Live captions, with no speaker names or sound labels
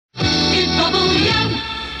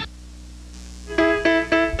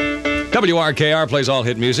WRKR plays all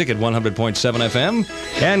hit music at 100.7 FM,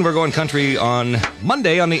 and we're going country on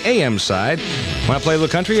Monday on the AM side. Want to play a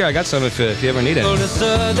little country? I got some if you ever need it.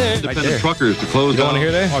 Independent truckers to close You want to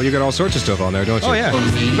hear that? Oh, you got all sorts of stuff on there, don't you? Oh, yeah.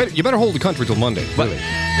 You better hold the country till Monday. Really.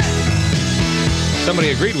 Somebody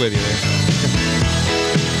agreed with you there.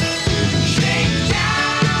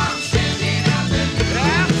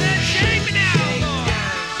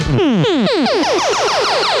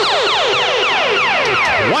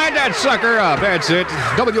 Wind that sucker up. That's it.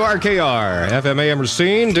 WRKR, FM AM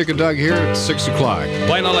Racine. Dick and Doug here at 6 o'clock.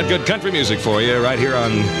 Playing all that good country music for you right here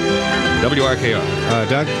on WRKR.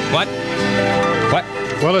 Doug? What? What?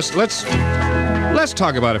 Well, let's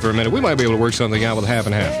talk about it for a minute. We might be able to work something out with half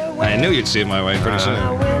and half. I knew you'd see it my way pretty soon.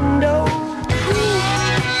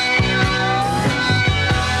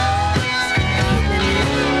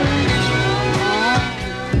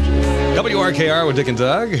 WRKR with Dick and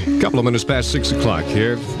Doug. Couple of minutes past 6 o'clock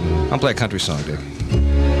here. I'll play a country song, Dick.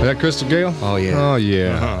 Is that Crystal Gale? Oh, yeah. Oh,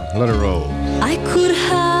 yeah. Let her roll. I could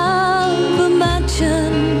have a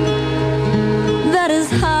mansion that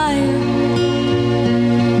is higher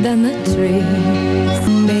than the trees.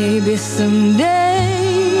 Maybe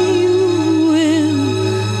someday you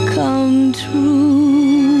will come true.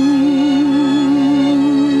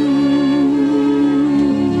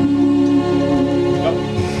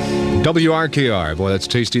 WRKR. Boy, that's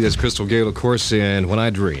tasty. That's Crystal Gale, of course, and When I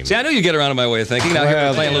Dream. See, I knew you'd get around to my way of thinking. Now here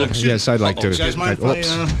we're playing a little... Yes, I'd like to. You guys mind if I,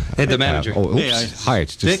 Hit the manager. Oops. Hey, Hi,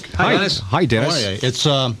 it's just... Dick? Hi, Dennis. Hi, Dennis. How are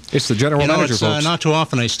you? It's the general manager, it's folks. not too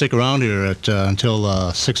often I stick around here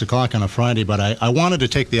until 6 o'clock on a Friday, but I wanted to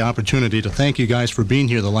take the opportunity to thank you guys for being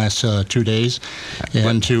here the last 2 days,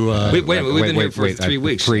 and to... Wait, we've been here for 3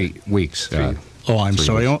 weeks. 3 weeks. Oh, I'm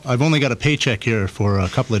sorry. I've only got a paycheck here for a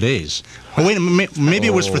couple of days. Oh, wait, maybe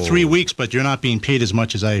it was for 3 weeks, but you're not being paid as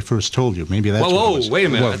much as I first told you. Maybe that's what it was. Wait a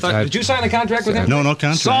minute. Did you sign a contract with him? No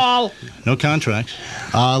contract. Saul! No contract.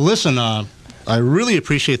 Listen, I really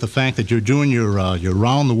appreciate the fact that you're doing your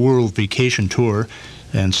round-the-world vacation tour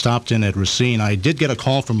and stopped in at Racine. I did get a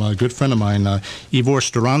call from a good friend of mine, Ivor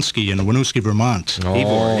Storonsky in Winooski, Vermont.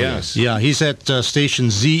 Ivor, yes. Yeah, he's at station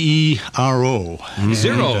ZERO.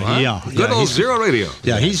 Zero, huh? Yeah. Good old Zero Radio.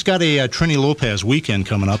 Yeah, he's got a Trini Lopez weekend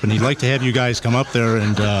coming up, and he'd like to have you guys come up there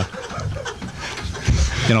and,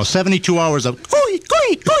 72 hours of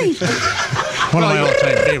one of my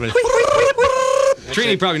all-time favorites.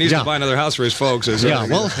 Trini probably needs to buy another house for his folks.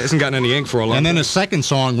 Hasn't gotten any ink for a long time. And then his second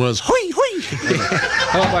song was hoi hoi.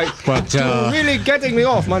 But You're really getting me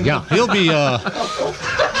off, man. yeah, he'll be.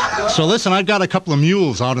 So listen, I've got a couple of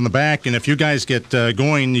mules out in the back, and if you guys get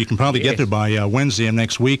going, you can probably get there by Wednesday of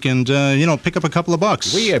next week, and pick up a couple of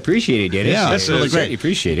bucks. We appreciate it, Dennis. Yeah, that's really great.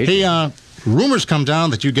 Appreciate it. Hey, rumors come down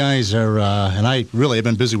that you guys are, and I really have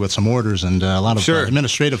been busy with some orders and a lot of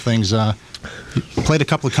administrative things. Played a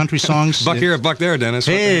couple of country songs. Buck here, a buck there, Dennis.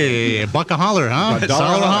 Hey, buck a holler, huh?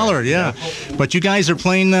 Dollar holler, yeah. But you guys are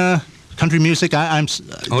playing country music. Did I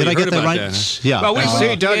get that right? That, huh? Yeah. Well, we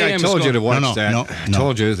See, Doug, I told you to watch that. No. I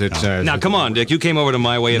told you that... Now, come on, Dick. You came over to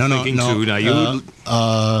my way of thinking, too. Now, you...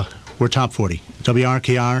 We're top 40.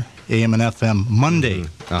 WRKR, AM and FM, Monday.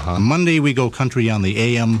 Monday, we go country on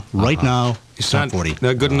the AM. Right now, it's top not 40.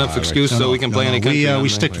 a good enough excuse so we can play any country. We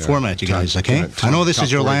stick to format, you guys, okay? I know this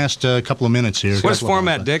is your last couple of minutes here. What's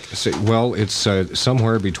format, Dick? Well, it's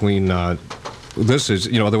somewhere between... This is,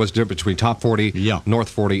 there was a difference between top 40, North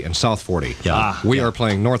 40, and South 40. We are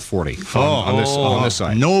playing North 40 on this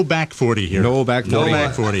side. No back 40 here. No back 40. No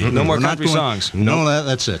back 40. No more country songs. No,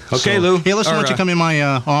 that's it. Okay, Lou. Hey, listen, why don't you come in my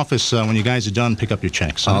office when you guys are done, pick up your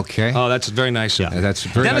checks. Okay. Oh, that's very nice. Yeah, that's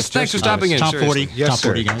very Dennis, nice. thanks for stopping in. Top 40. Yes, top sir.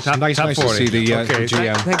 40, guys. Nice to see the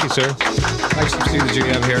GM. Thank you, sir. Nice to see the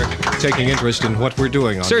GM here taking interest in what we're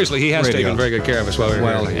doing. Seriously, he has radio. taken very good care of us while we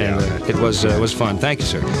were here. And it was fun. Thank you,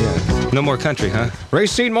 sir. Yeah. No more country, huh?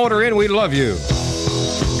 Racine Motor Inn, we love you.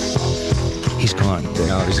 He's gone.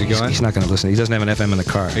 Oh, is he gone? He's not going to listen. He doesn't have an FM in the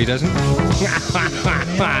car. He doesn't?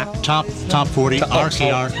 Top 40,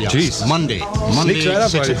 RKR. Yeah. Jeez. Monday, right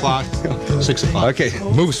up, 6 buddy. o'clock. 6 o'clock. Okay.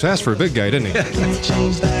 Moves fast for a big guy, didn't he?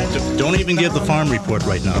 Don't even give the farm report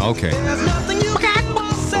right now. Okay.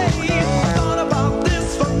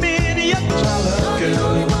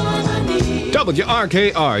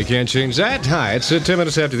 WRKR, you can't change that. Hi, it's 10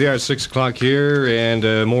 minutes after the hour, 6 o'clock here,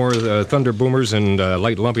 and more thunder boomers and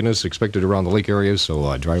light lumpiness expected around the lake area,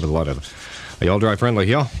 so drive with a lot of... Y'all drive friendly,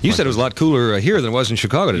 yeah? You said it was a lot cooler here than it was in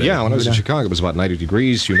Chicago today. Yeah, when I was in Chicago, it was about 90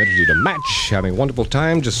 degrees, humidity to match, having a wonderful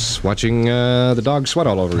time, just watching the dogs sweat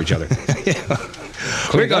all over each other.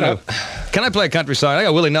 We're gonna... Can I play a country song? I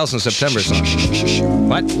got Willie Nelson's September song.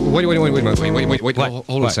 What? Wait a minute. What? Hold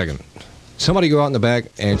on a second. Somebody go out in the back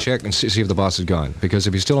and check and see if the boss is gone. Because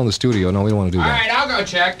if he's still in the studio, no, we don't want to do All that. right, I'll go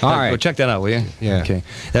check. All right. Go check that out, will you? Yeah. Okay.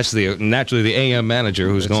 That's naturally the AM manager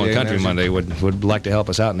who's That's going the country AM Monday would like to help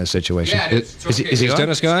us out in this situation. Yeah, it's okay. Is he Is gone?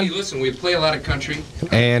 Dennis gone? Hey, listen, we play a lot of country,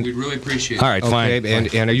 And- we'd really appreciate it. All right, fine.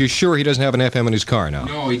 Okay, and are you sure he doesn't have an FM in his car now?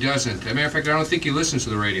 No, he doesn't. As a matter of fact, I don't think he listens to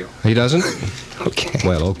the radio. He doesn't? Okay.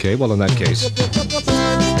 Well, okay. Well, in that case.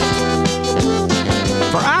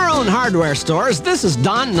 For our own hardware stores, this is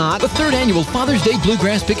Don Knott. The third annual Father's Day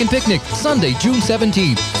Bluegrass Pick and Picnic, Sunday, June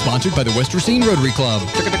 17th. Sponsored by the West Racine Rotary Club.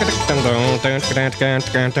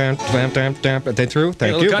 They through?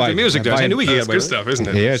 Thank Little you. country music does. I knew we could get away with it. stuff, isn't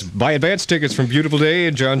it? Yes. Buy advance tickets from Beautiful Day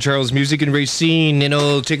and John Charles Music in Racine and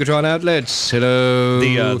old Ticketron outlets. Hello.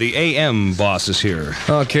 The AM boss is here.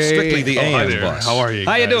 Okay. Strictly the Hi AM there. boss. How are you?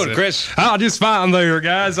 How you guys? doing, Chris? Oh, just fine there,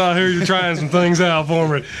 guys. I hear you're trying some things out for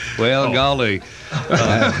me. Well, golly.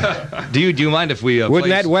 Do you mind if we Wouldn't play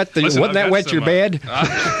that wet Listen, wouldn't I've that got wet some, your bed?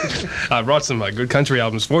 I brought some good country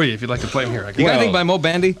albums for you if you'd like to play them here. You got anything by Mo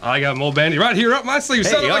Bandy? I got Mo Bandy right here up my sleeve.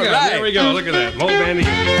 Hey, Son, look all at that. right. There we go. Look at that. Mo Bandy.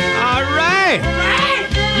 All right.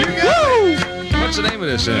 What's the name of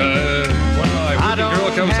this? When my working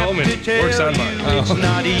girl comes home and works on mine. It's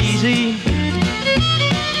not easy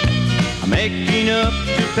making up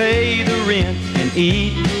to pay the rent and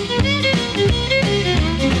eat.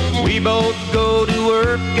 We both go to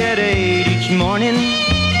work at 8 each morning.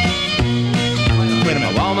 When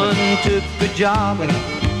a woman took the job.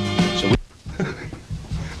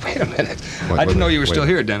 Wait a minute. I didn't know you were still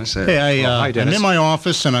here, Dennis. Hey, hi, I'm Dennis. in my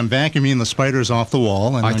office and I'm vacuuming the spiders off the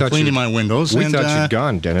wall and I'm cleaning my windows. We and, thought you'd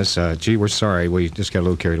gone, Dennis. Gee, we're sorry. We just got a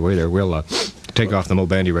little carried away there. We'll take off the Mo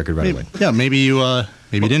Bandy record right away. Yeah, maybe you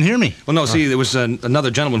didn't hear me. Well, no, see, there was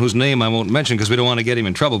another gentleman whose name I won't mention because we don't want to get him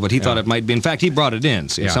in trouble, but he thought it might be. In fact, he brought it in.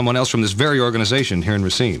 See, Yeah. someone else from this very organization here in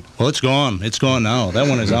Racine. Well, it's gone. It's gone now. That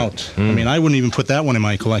one is out. I mean, I wouldn't even put that one in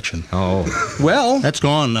my collection. Oh. Well, That's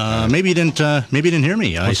gone. Maybe you didn't hear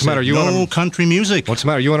me. I What's the said matter? You no wanna- country music. What's the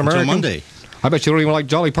matter? You an until American? Monday. I bet you don't even like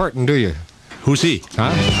Dolly Parton, do you? Who's he?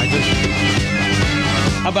 Huh?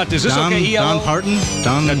 how about this? Is this Don, okay, ELO? Don Parton?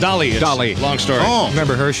 Don. Dolly. It's Dolly. Long story. Oh.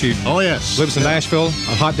 Remember her? She Oh, yes. lives in Nashville. On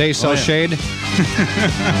hot days, sells yeah. shade.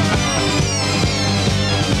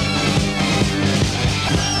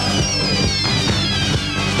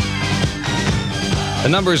 The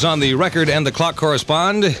numbers on the record and the clock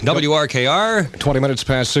correspond. WRKR. 20 minutes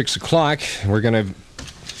past 6 o'clock. We're going to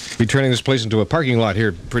be turning this place into a parking lot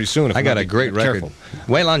here pretty soon. If I we're got not a great record. careful.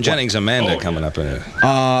 Waylon Jennings, Amanda coming up in it.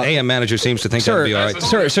 AM manager seems to think that'll be all right.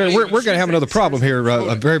 Sir, we're going to have another problem here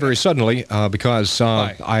very, very suddenly because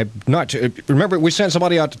I'm not. Remember, we sent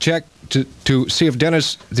somebody out to check to see if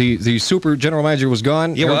Dennis, the super general manager, was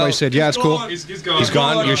gone. Yeah, well, Everybody said, yeah, it's cool. He's gone. He's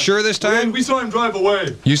gone. You're sure this time? We saw him drive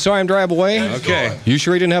away. You saw him drive away? Okay. You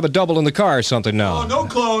sure he didn't have a double in the car or something now? Oh, no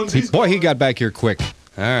clones. Boy, he got back here quick.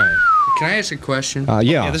 All right. Can I ask a question? Yeah.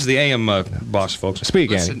 Yeah, this is the AM boss, folks.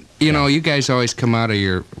 Speak, Andy. Listen, you know, you guys always come out of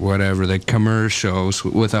your whatever, the commercials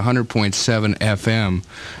with 100.7 FM.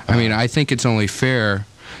 I mean, I think it's only fair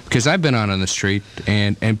because I've been out on the street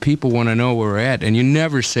and people want to know where we're at, and you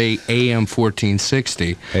never say AM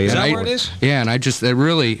 1460. Is that And where it is? Yeah, and I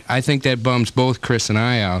think that bums both Chris and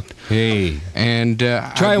I out. Hey. And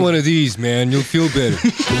Try one of these, man. You'll feel better.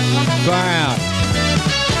 Try out.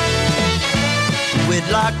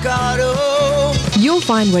 Whitlock Auto. You'll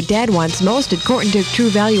find what Dad wants most at Court & Dick True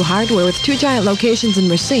Value Hardware with 2 giant locations in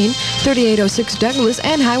Racine, 3806 Douglas,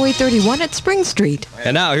 and Highway 31 at Spring Street.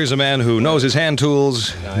 And now here's a man who knows his hand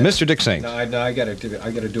tools, Mr. Dick Sainte. No, I got to do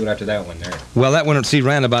it after that one there. Well, that one,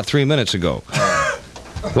 ran about 3 minutes ago.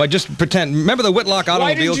 Well, just pretend. Remember the Whitlock Why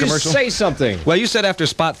automobile didn't you commercial? say something? Well, you said after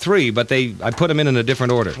spot 3, but I put them in a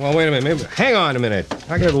different order. Well, wait a minute. Hang on a minute.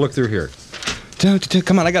 I got to look through here.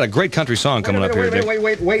 Come on, I got a great country song coming up here, Dick.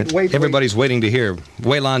 Wait. Everybody's waiting to hear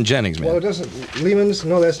Waylon Jennings, man. Well, it doesn't. Lehman's?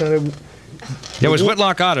 No, that's not it. It was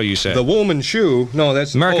Whitlock Auto, you said. The Woolman Shoe? No,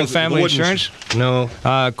 that's American the Family wooden Insurance? No.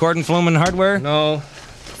 Gordon Fluman Hardware? No.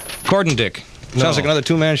 Gordon Dick. Sounds like another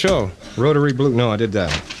 2-man show. Rotary Blue? No, I did that.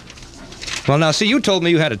 Well, now, see, you told me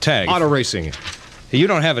you had a tag. Auto Racing. You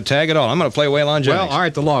don't have a tag at all. I'm going to play Waylon Jennings. Well, all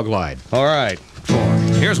right, the Log Glide. All right.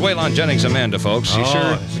 Here's Waylon Jennings, Amanda, folks. You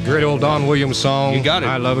sure? It's a great old Don Williams song. You got it.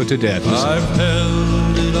 I love it to death. Listen. I've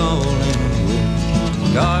held it all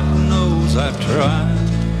in. God knows I've tried.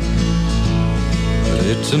 But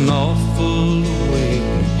it's an awful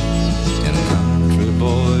awakening in a country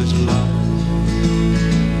boy's life.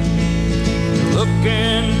 Look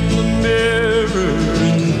in the mirror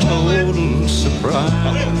in total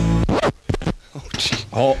surprise.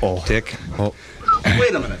 Oh, Dick. Oh.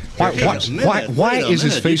 Wait a minute. Why is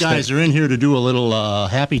his face? You guys are in here to do a little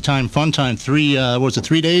happy time, fun time. 3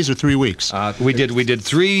 days or 3 weeks? We did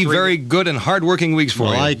three very good and hard-working weeks for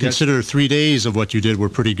you. Well, I consider 3 days of what you did were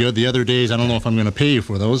pretty good. The other days, I don't know if I'm going to pay you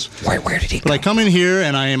for those. Where did he go? But I come in here,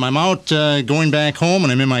 and I'm out going back home,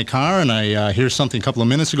 and I'm in my car, and I hear something a couple of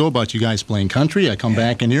minutes ago about you guys playing country. I come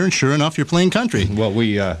back in here, and sure enough, you're playing country. Well,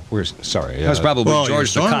 we're sorry. That was probably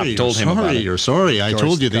George the cop told him about it. You're sorry. I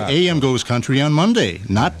told you the AM goes country on Monday.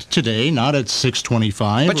 Not today, not at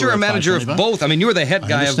 6:25. But you're a manager of both. I mean, you're the head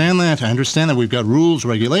guy. I understand that. We've got rules,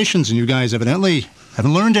 regulations, and you guys evidently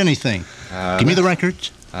haven't learned anything. Give me the record.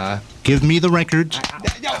 Give me the record.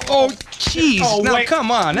 Oh, jeez. Now,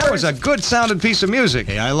 come on. That was a good-sounding piece of music.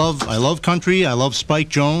 Hey, I love country. I love Spike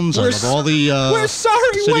Jones. I love all the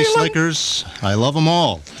City Slickers. I love them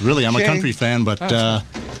all. Really, I'm a country fan, but I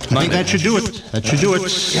think that should do it. That should do it.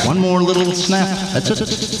 One more little snap. That's it.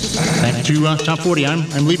 Back to Top 40.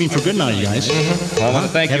 I'm leaving for good now, you guys. Well, I want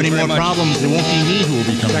to thank you very much. Have any more problems, it won't be me who will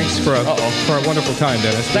be coming. Thanks for a wonderful time,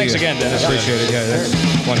 Dennis. Thanks again, Dennis. Appreciate it. Yeah, that's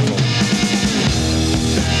wonderful.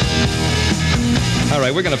 All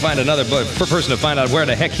right, we're going to find another person to find out where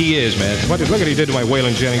the heck he is, man. Look at what he did to my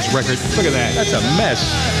Waylon Jennings record. Look at that. That's a mess.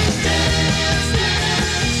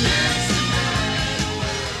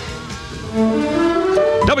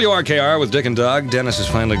 WRKR with Dick and Doug. Dennis is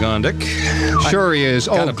finally gone, Dick. Sure he is.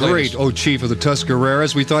 Oh, great. Oh, chief of the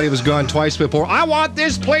Tuscareras. We thought he was gone twice before. I want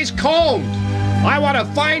this place combed. I want a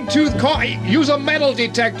fine-tooth comb. Use a metal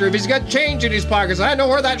detector if he's got change in his pockets. I want to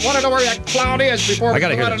know where that clown is before we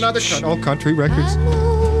put out another country records. I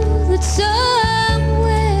know that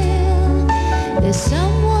somewhere there's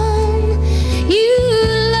someone you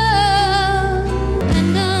love,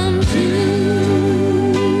 and I'm too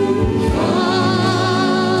far.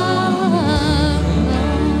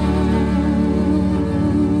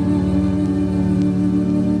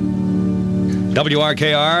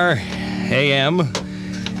 WRKR AM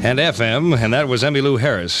and FM, and that was Emmylou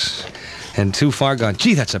Harris. And Too Far Gone.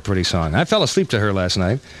 Gee, that's a pretty song. I fell asleep to her last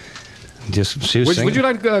night. She was singing. Would you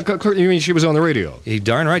like? You mean she was on the radio?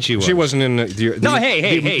 Darn right she was. She wasn't in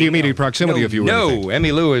the immediate proximity of you. No,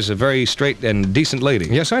 Emmylou is a very straight and decent lady.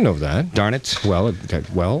 Yes, I know that. Darn it. Well.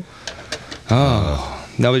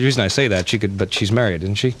 No, the reason I say that, but she's married,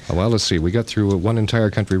 isn't she? Well, let's see. We got through one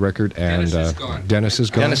entire country record, and Dennis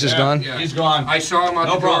is gone. Dennis is gone? Yeah. He's gone. I saw him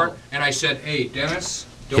out the door, and I said, hey, Dennis,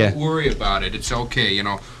 don't worry about it. It's okay,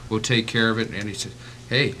 we'll take care of it. And he said,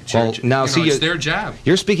 hey, it's it's their job.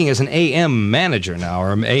 You're speaking as an AM manager now,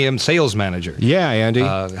 or an AM sales manager. Yeah, Andy.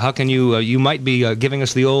 How can you might be giving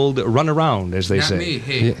us the old runaround, as they say. Not me.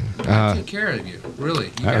 Hey, I'll take care of you. Really.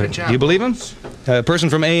 You got a job. Do you believe him? A person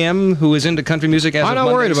from AM who is into country music as I'm not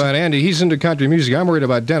worried about Andy. He's into country music. I'm worried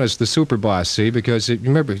about Dennis, the super boss, see? Because,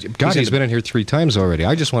 remember, God, he's been in here 3 times already.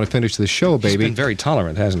 I just want to finish the show, baby. He's been very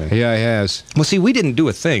tolerant, hasn't he? Yeah, he has. Well, see, we didn't do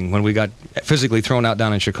a thing when we got physically thrown out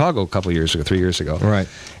down in Chicago a couple of years ago, 3 years ago. Right.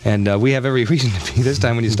 And we have every reason to be this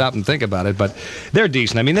time when you stop and think about it. But they're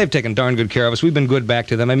decent. I mean, they've taken darn good care of us. We've been good back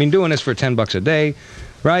to them. I mean, doing this for $10 a day,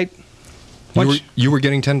 right? You were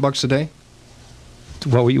getting $10 a day?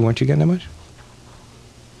 What were you? Weren't you getting that much?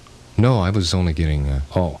 No, I was only getting.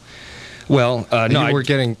 Well, no, you were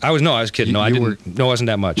getting. I was kidding. No, I didn't. No, it wasn't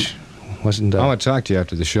that much. Wasn't. I want to talk to you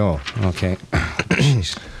after the show. Okay.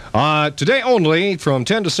 Today only from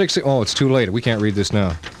 10 to 6. Oh, it's too late. We can't read this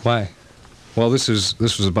now. Why? Well, this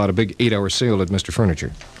was about a big 8-hour sale at Mr.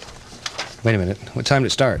 Furniture. Wait a minute. What time did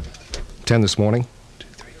it start? 10 this morning. 2,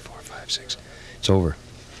 3, 4, 5, 6. It's over.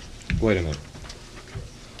 Wait a minute.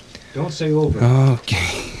 Don't say over.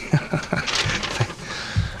 Okay.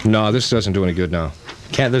 No, this doesn't do any good now.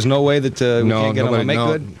 There's no way that we can't get them to make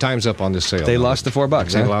good? Time's up on this sale. They lost the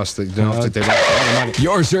 $4, They lost the all the money.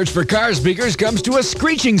 Your search for car speakers comes to a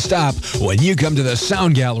screeching stop when you come to the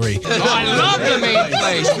Sound Gallery. Oh, I love the main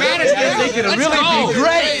place. Man, it's going to really be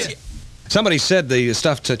great. Somebody said the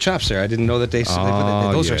stuffed chops there. I didn't know that they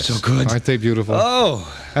those are so good. Aren't they beautiful? Oh.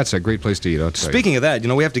 That's a great place to eat outside. Speaking of that,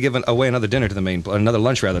 we have to give away another dinner to the another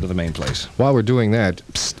lunch rather to the main place. While we're doing that,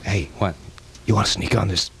 psst, hey, what? You want to sneak on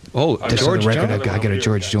this? Oh, George record. I got a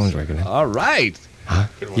George Jones record. All right. Huh?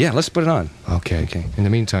 Yeah, let's put it on. Okay. In the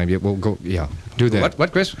meantime, we'll go. Yeah, do that.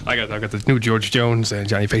 What, Chris? I got the new George Jones and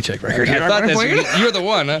Johnny Paycheck record. I thought you're the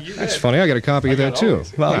one, huh? That's funny. I got a copy of that too.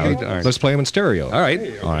 Well, let's play them in stereo. All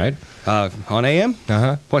right. On AM?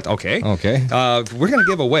 Uh-huh. What? Okay. We're going to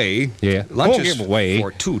give away lunches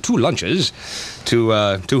for two lunches to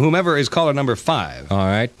whomever is caller number 5. All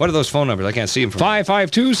right. What are those phone numbers? I can't see them from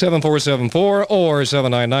 552-7474 or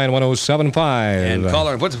 799-1075. And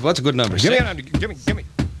caller, what's a good number? Give me.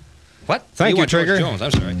 What? Thank you, Trigger. Jones.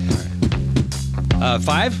 I'm sorry.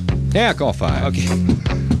 5? Yeah, call 5. Okay.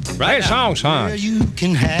 Right, song. You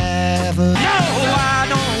can have a. No, I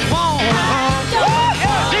don't want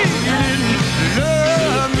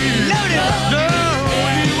love me.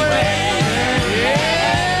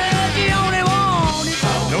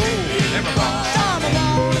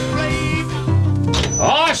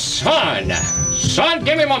 Oh, son,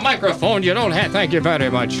 give me my microphone. You don't have. Thank you very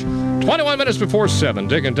much. 21 minutes before 7.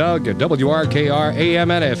 Dick and Doug at WRKR-AM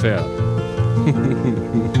and FM.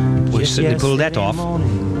 We certainly pulled that off.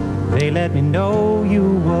 They let me know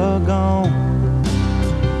you were gone.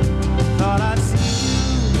 Thought I'd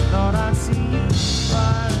see you.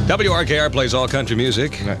 WRKR plays all country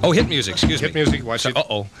music. Oh, hit music, excuse me. Hit music, watch it.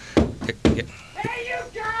 Uh-oh. Hey, you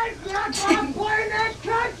guys, that's why I'm playing that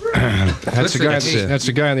country. That's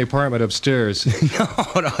the guy in the apartment upstairs. No,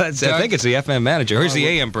 I think it's the FM manager. Who's the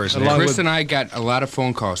AM person? Chris and I got a lot of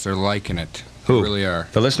phone calls. They're liking it. Who? They really are.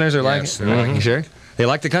 The listeners are Yes, liking it? You sure? They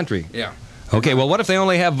like the country? Yeah. Okay, well, what if they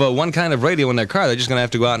only have one kind of radio in their car? They're just going to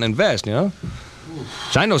have to go out and invest, you know?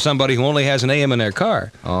 So I know somebody who only has an AM in their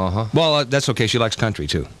car. Uh-huh. Well, that's okay. She likes country,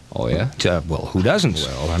 too. Oh, yeah? Well, who doesn't?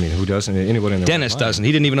 Well, I mean, who doesn't? Anyone in there? Dennis doesn't.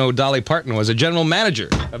 He didn't even know who Dolly Parton was. The general manager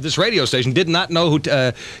of this radio station did not know who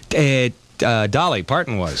Dolly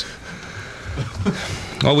Parton was.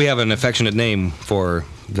 Well, we have an affectionate name for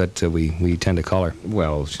that we tend to call her.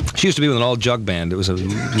 Well, she used to be with an all-jug band. It was a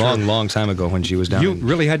long time ago when she was down. You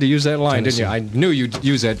really had to use that line, Tennessee. didn't you? I knew you'd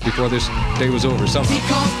use that before this day was over. Somehow.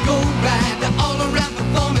 Take off, go ride, all around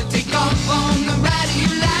performance. Take off on the ride you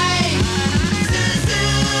like.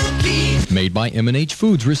 Suzuki. Made by M&H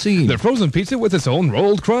Foods, Racine. The frozen pizza with its own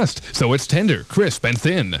rolled crust, so it's tender, crisp, and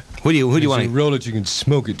thin. Who do you want to roll it? You can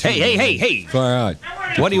smoke it too. Hey! Far out.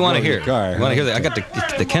 What do you want to hear? You want to hear that? I got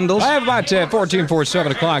the Kindles. I have about 14 for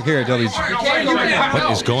 7 o'clock here at WG.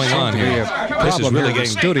 What is going on here? This is really getting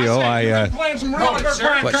studio.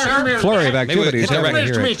 Flurry of activities happening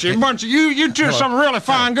here. Nice to meet you. Bunch of you two are some really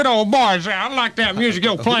fine, good old boys. I like that music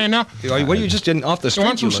you're playing now. What are you just getting off the street? You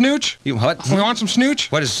want some snooch? You what? You want some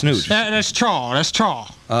snooch? What is snooch? That's chaw. That's chaw.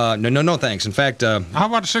 No, thanks. In fact, How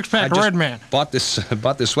about a six-pack of Red Man? Bought this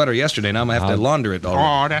sweater yesterday. Now I'm gonna have to launder it already.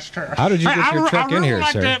 Oh, that's terrible. How did you get your truck in here, I really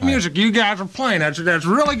like sir? that music you guys are playing. That's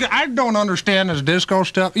really good. I don't understand this disco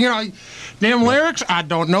stuff. You know, them lyrics, I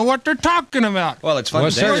don't know what they're talking about. Well, it's fun.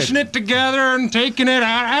 Pushing it together and taking it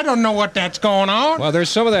out. I don't know what that's going on. Well, there's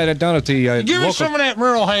some of that down at the Give me local some of that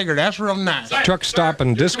Merle Haggard. That's real nice. truck stop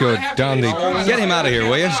and disco down the Get him out of here,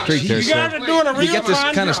 will you? street there, You guys sir. are doing a real You get this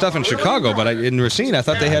fine kind of job. stuff in Chicago, but in Racine, I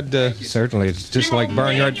thought they had. Certainly, it's just like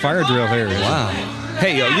barnyard fire drill here. Wow.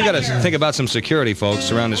 Hey, you got to think about some security,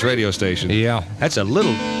 folks, around this radio station. Yeah. That's a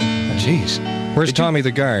little. Jeez. Where's Tommy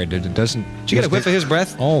the guard? It doesn't. Did you get a whiff of his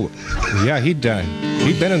breath? Oh, yeah, he'd been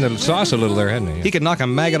in the sauce a little there, hadn't he? He could knock a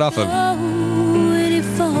maggot off of. Waiting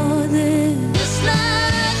for this. Just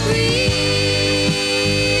like real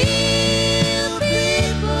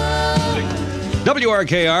people.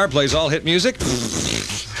 WRKR plays all hit music.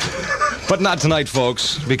 But not tonight,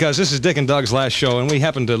 folks, because this is Dick and Doug's last show, and we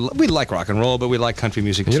like rock and roll, but we like country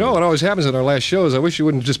music too. You know what always happens at our last shows? I wish you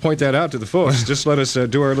wouldn't just point that out to the folks. Just let us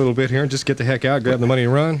do our little bit here and just get the heck out, grab the money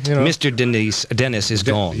and run. You know. Mr. Dennis is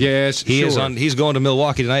gone. Yes, he is sure. on. He's going to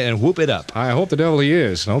Milwaukee tonight and whoop it up. I hope the devil he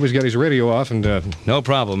is. I hope he's got his radio off and. No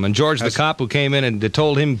problem. And George, the cop who came in and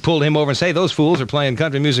pulled him over and said, "Hey, those fools are playing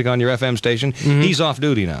country music on your FM station." He's off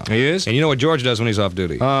duty now. He is. And you know what George does when he's off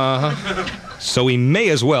duty? So we may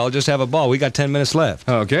as well just have a ball. We got 10 minutes left.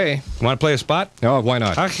 Okay. Want to play a spot? Oh, why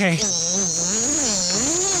not? Okay.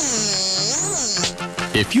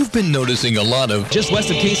 If you've been noticing a lot of just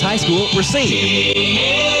west of Case High School, Racine.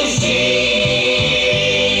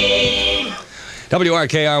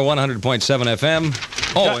 WRKR 100.7 FM.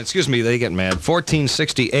 Oh, excuse me, they get mad.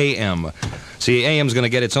 1460 AM. See, AM's going to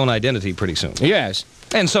get its own identity pretty soon. Yes.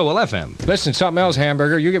 And so will FM. Listen, something else,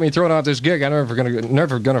 Hamburger. You get me thrown out this gig, I'm never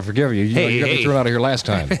gonna forgive you. You got me thrown out of here last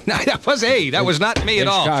time. That was not me at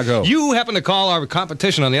all. Chicago. You happened to call our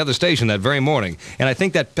competition on the other station that very morning, and I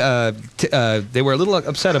think that they were a little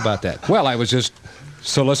upset about that. Well, I was just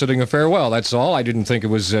soliciting a farewell. That's all. I didn't think it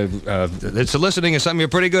was. Soliciting is something you're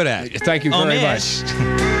pretty good at. Thank you very much.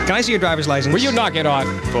 Can I see your driver's license? Will you knock it off,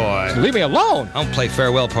 boy? Leave me alone. I don't play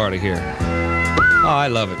farewell party here. Oh, I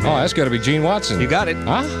love it, man. Oh, that's got to be Gene Watson. You got it.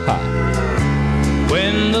 Aha.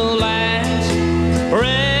 When the last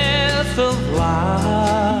breath of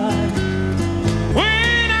life,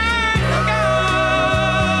 when I'm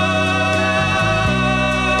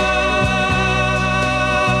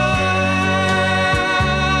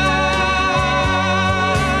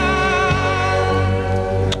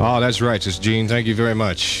Oh, That's right, it's Gene. Thank you very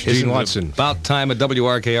much. Isn't Gene it Watson. About time at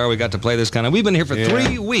WRKR we got to play this kind of. We've been here for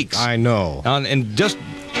 3 weeks. I know. And just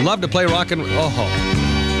love to play rock and.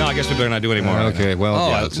 Oh, no, I guess we better not do any more. Okay,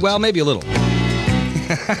 well, well, maybe a little.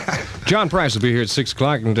 John Price will be here at 6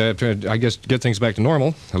 o'clock, and I guess get things back to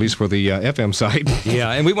normal, at least for the FM side.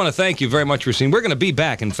 Yeah, and we want to thank you very much, Racine. We're going to be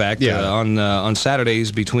back, in fact, on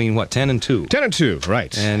Saturdays between, 10 and 2? 10 and 2,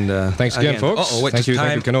 right. And thanks again, folks. Thank you,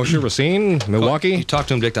 Kenosha, Racine, Milwaukee. You talk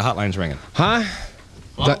to him, Dick. The hotline's ringing. Huh?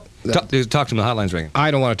 Talk to him. The hotline's ringing.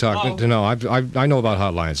 I don't want to talk. No, I know about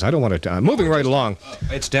hotlines. I don't want to. Moving right along.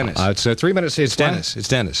 It's Dennis. It's 3 minutes. It's Dennis. It's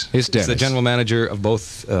Dennis. It's the general manager of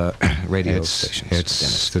both radio stations.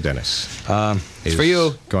 It's the Dennis. It's for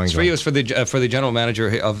you. It's for the general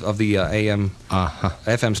manager of the AM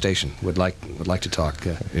FM station. Would like to talk.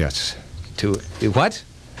 Yes. To what?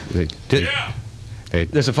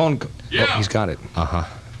 There's a phone. Yeah. Oh, he's got it.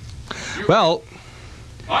 Well,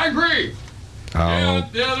 I agree. Yeah,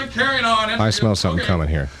 they're carrying on. I smell something coming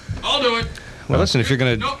here. I'll do it. Well, listen, if you're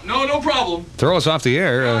going to no problem. Throw us off the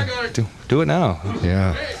air, do it now.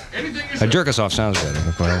 Yeah. Hey, anything you say. Jerk us off sounds good.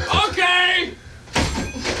 Okay.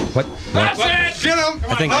 What? That's it. Get him.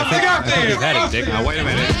 I think we've had it, Dick. Now, wait a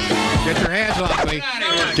minute. Get your hands off me.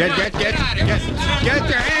 Get your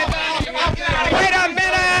hands. Wait a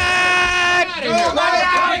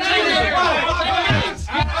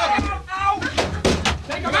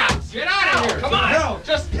Get out of here! Come on! No,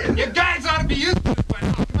 just you guys ought to be used to it. Come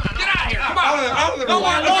on, get out of here! Come on! Out of the room!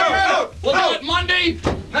 We'll do it Monday.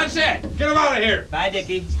 That's it. Get him out of here. Bye,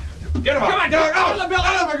 Dickie. Get him out. Come on, out of the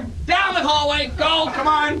building. Down the hallway. Go. Come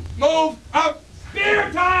on. Move. Up. Beer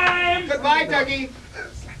time. Goodbye, Dougie.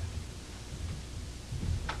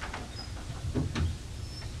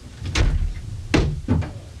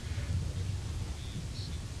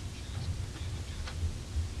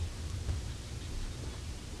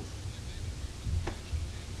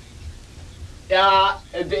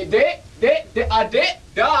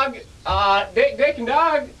 Dick and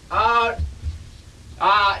Doug,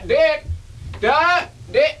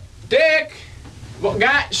 Dick,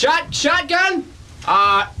 got shotgun?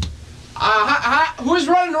 Who's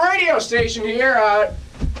running the radio station here?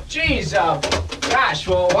 Gosh,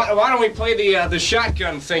 well, why don't we play the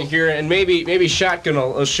shotgun thing here, and maybe shotgun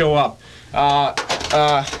will show up.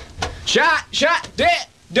 Dick,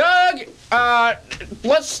 Doug,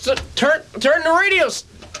 let's turn the radio.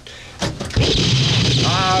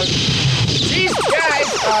 Jeez, guys.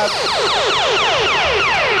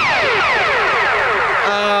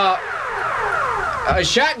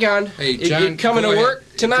 Shotgun. Hey, John. You coming to work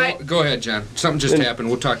tonight? Go ahead, John. Something just happened.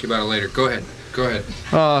 We'll talk to you about it later. Go ahead.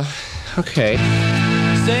 Okay.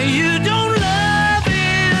 Say you don't love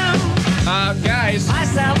him. Guys. My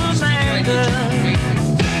salamander.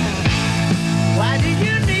 Why do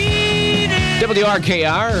you need it?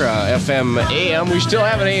 WRKR, FM, AM. We still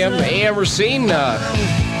have an AM Racine.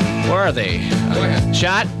 Where are they? Go ahead.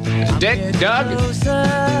 Shot, Dick, Doug,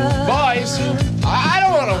 boys. I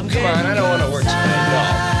don't want to. Come on, I don't want to work tonight.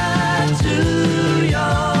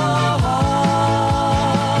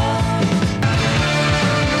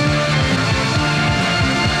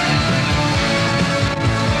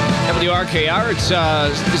 WRKR. It's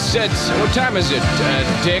what time is it?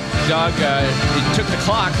 Dick, Doug. You took the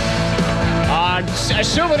clock. A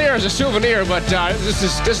souvenir is a souvenir, but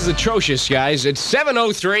this is atrocious, guys. It's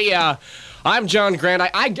 7:03. I'm John Grant.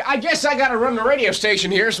 I guess I got to run the radio station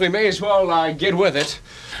here, so we may as well get with it.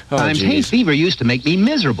 Times hay fever used to make me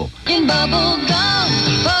miserable. In bubble gum.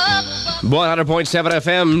 100.7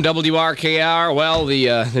 FM, WRKR. Well,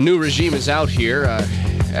 the new regime is out here.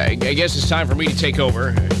 I guess it's time for me to take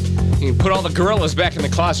over. You can put all the gorillas back in the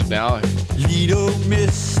closet now. Lido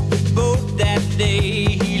missed the boat that day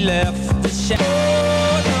he left the shack.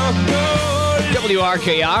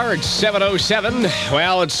 WRKR, it's 7:07.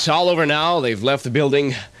 Well, it's all over now. They've left the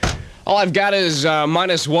building. All I've got is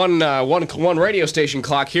minus one radio station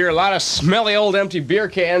clock here. A lot of smelly old empty beer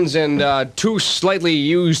cans and 2 slightly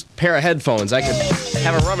used pair of headphones. I could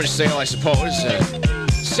have a rummage sale, I suppose.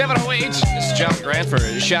 7:08. This is John Grant for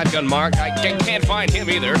Shotgun Mark. I can't find him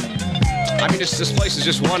either. I mean, this place is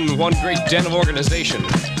just one great den of organization.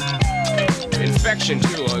 Infection,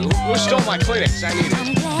 too. Who stole my Kleenex? I need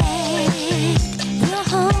it.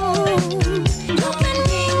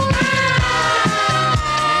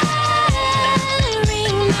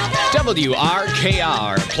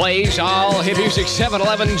 WRKR plays all hit music.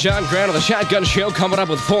 7-11. John Grant of the Shotgun Show coming up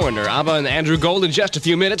with Foreigner, ABBA, and Andrew Gold in just a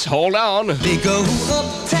few minutes. Hold on. They go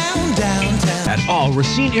uptown, downtown. at all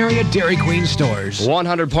Racine area Dairy Queen stores.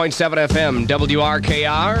 100.7 FM,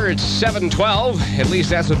 WRKR. It's 7:12. At least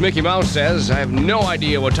that's what Mickey Mouse says. I have no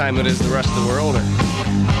idea what time it is the rest of the world.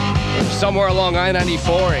 Somewhere along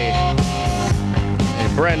I-94, a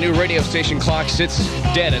brand new radio station clock sits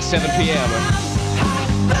dead at 7 p.m.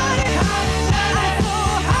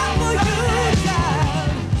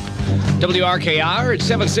 WRKR at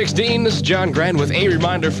 7:16. This is John Grant with a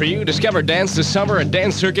reminder for you. Discover Dance this summer at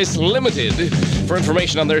Dance Circus Limited. For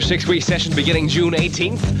information on their 6-week session beginning June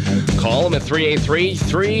 18th, call them at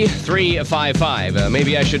 383-3355.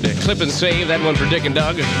 Maybe I should clip and save that one for Dick and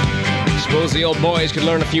Doug. Suppose the old boys could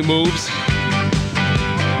learn a few moves.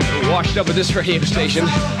 Washed up at this radio station.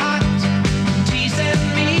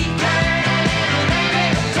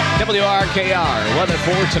 WRKR, weather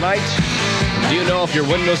for tonight. Do you know if your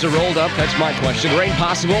windows are rolled up? That's my question. Rain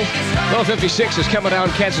possible? Low 56 is coming down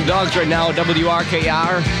Cats and Dogs right now.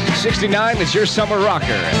 WRKR 69 is your summer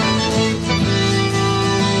rocker.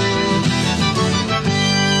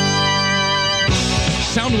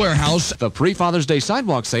 Sound Warehouse, the pre-Father's Day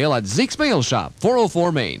sidewalk sale at Zeke's Mail Shop,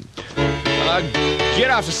 404 Main. Get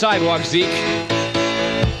off the sidewalk, Zeke.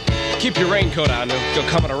 Keep your raincoat on. They'll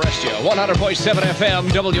come and arrest you. 100.7 FM,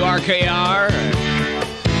 WRKR.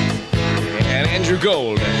 And Andrew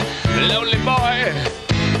Gold, Lonely Boy.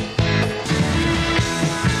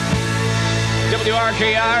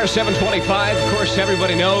 WRKR 725. Of course,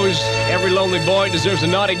 everybody knows every lonely boy deserves a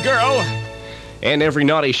naughty girl. And every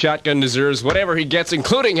naughty shotgun deserves whatever he gets,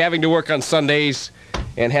 including having to work on Sundays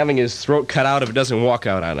and having his throat cut out if it doesn't walk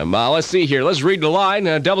out on him. Let's see here. Let's read the line.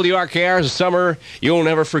 WRKR's summer you'll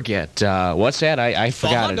never forget. What's that? I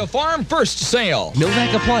forgot The Honda it. Farm First Sale.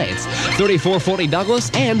 Millvac Appliance, 3440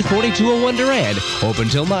 Douglas and 4201 Durand. Open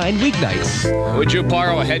till 9 weeknights. Would you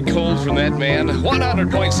borrow a head cold from that man?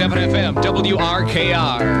 100.7 FM,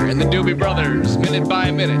 WRKR, and the Doobie Brothers, Minute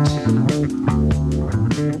by Minute.